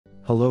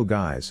Hello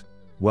guys,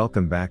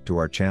 welcome back to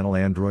our channel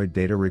Android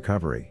Data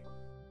Recovery.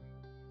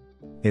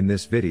 In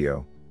this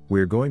video,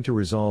 we're going to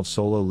resolve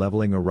solo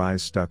leveling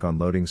arise stuck on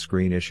loading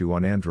screen issue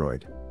on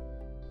Android.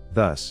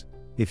 Thus,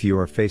 if you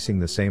are facing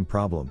the same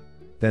problem,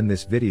 then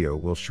this video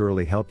will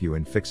surely help you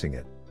in fixing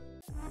it.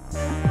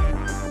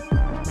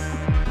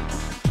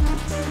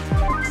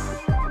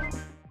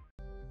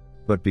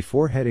 But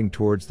before heading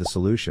towards the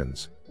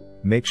solutions,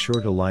 make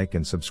sure to like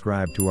and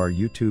subscribe to our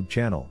YouTube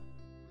channel.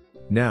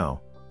 Now,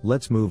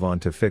 let's move on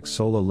to fix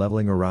solo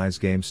leveling arise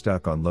game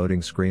stuck on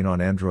loading screen on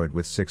Android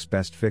with 6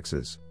 best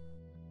fixes.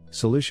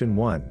 Solution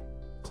 1.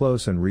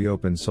 Close and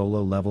reopen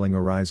solo leveling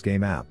arise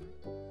game app.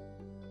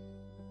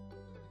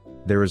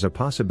 There is a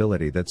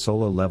possibility that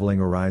solo leveling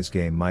arise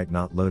game might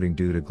not loading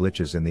due to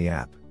glitches in the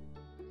app.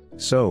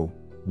 So,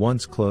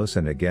 once close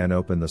and again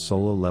open the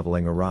solo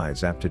leveling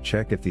arise app to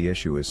check if the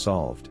issue is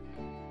solved.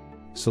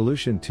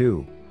 Solution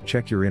 2.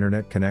 Check your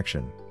internet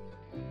connection.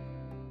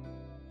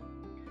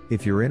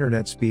 If your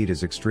internet speed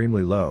is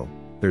extremely low,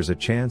 there's a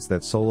chance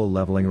that solo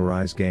leveling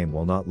arise game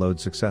will not load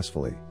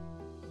successfully.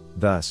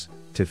 Thus,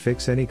 to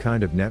fix any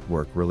kind of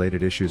network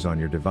related issues on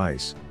your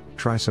device,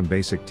 try some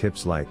basic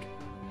tips like: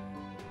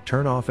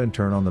 turn off and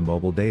turn on the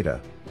mobile data.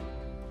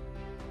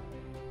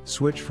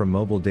 Switch from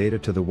mobile data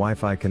to the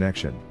Wi-Fi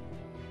connection.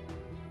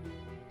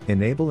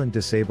 Enable and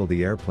disable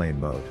the airplane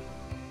mode.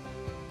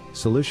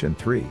 Solution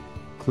 3.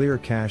 Clear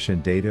cache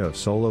and data of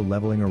solo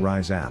leveling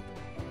arise app.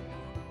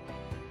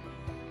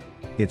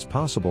 It's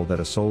possible that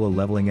a solo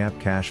leveling app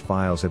cache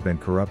files have been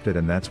corrupted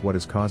and that's what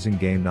is causing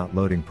game not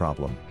loading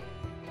problem.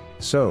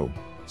 So,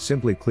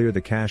 simply clear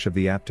the cache of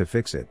the app to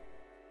fix it.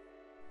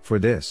 For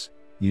this,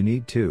 you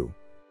need to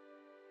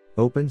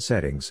open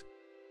Settings,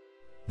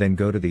 then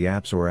go to the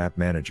Apps or App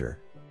Manager.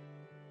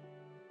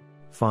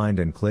 Find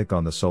and click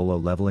on the solo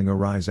leveling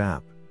arise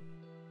app.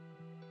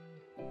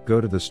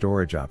 Go to the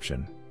Storage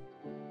option.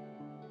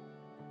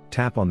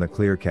 Tap on the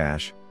Clear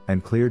Cache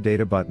and Clear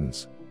Data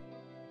buttons.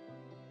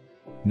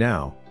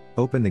 Now,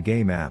 open the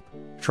game app,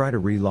 try to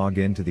re-log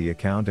into the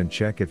account and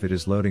check if it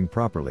is loading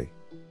properly.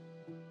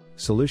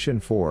 Solution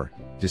 4.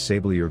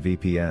 Disable your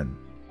VPN.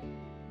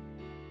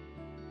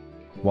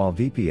 While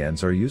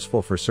VPNs are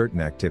useful for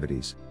certain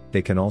activities,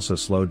 they can also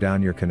slow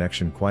down your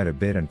connection quite a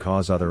bit and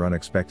cause other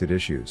unexpected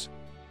issues.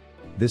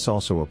 This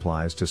also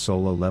applies to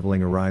solo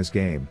leveling arise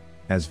game,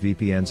 as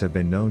VPNs have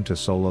been known to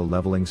solo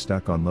leveling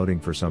stuck on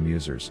loading for some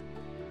users.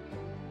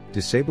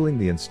 Disabling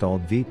the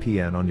installed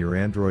VPN on your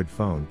Android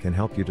phone can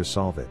help you to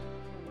solve it.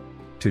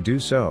 To do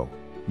so,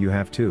 you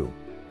have to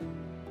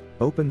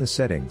open the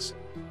settings,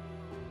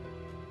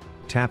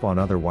 tap on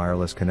other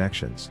wireless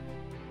connections,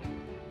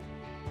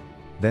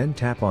 then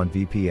tap on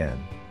VPN,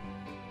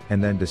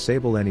 and then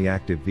disable any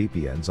active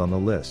VPNs on the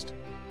list.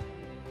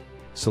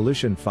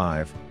 Solution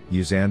 5.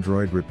 Use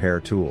Android Repair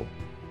Tool.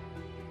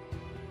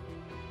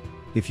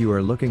 If you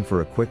are looking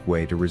for a quick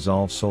way to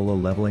resolve solo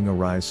leveling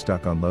arise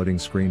stuck on loading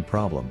screen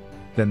problem,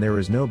 then there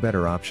is no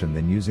better option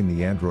than using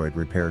the Android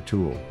Repair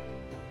Tool.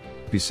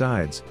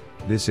 Besides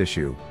this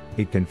issue,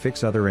 it can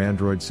fix other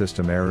Android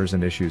system errors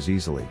and issues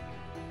easily.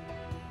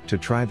 To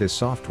try this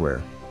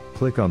software,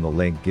 click on the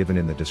link given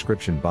in the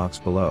description box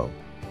below.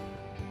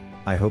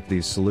 I hope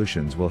these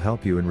solutions will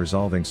help you in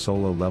resolving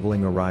solo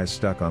leveling arise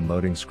stuck on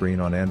loading screen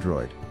on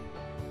Android.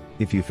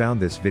 If you found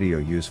this video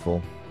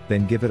useful,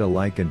 then give it a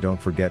like and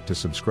don't forget to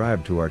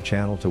subscribe to our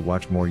channel to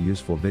watch more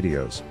useful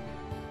videos.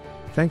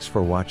 Thanks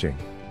for watching.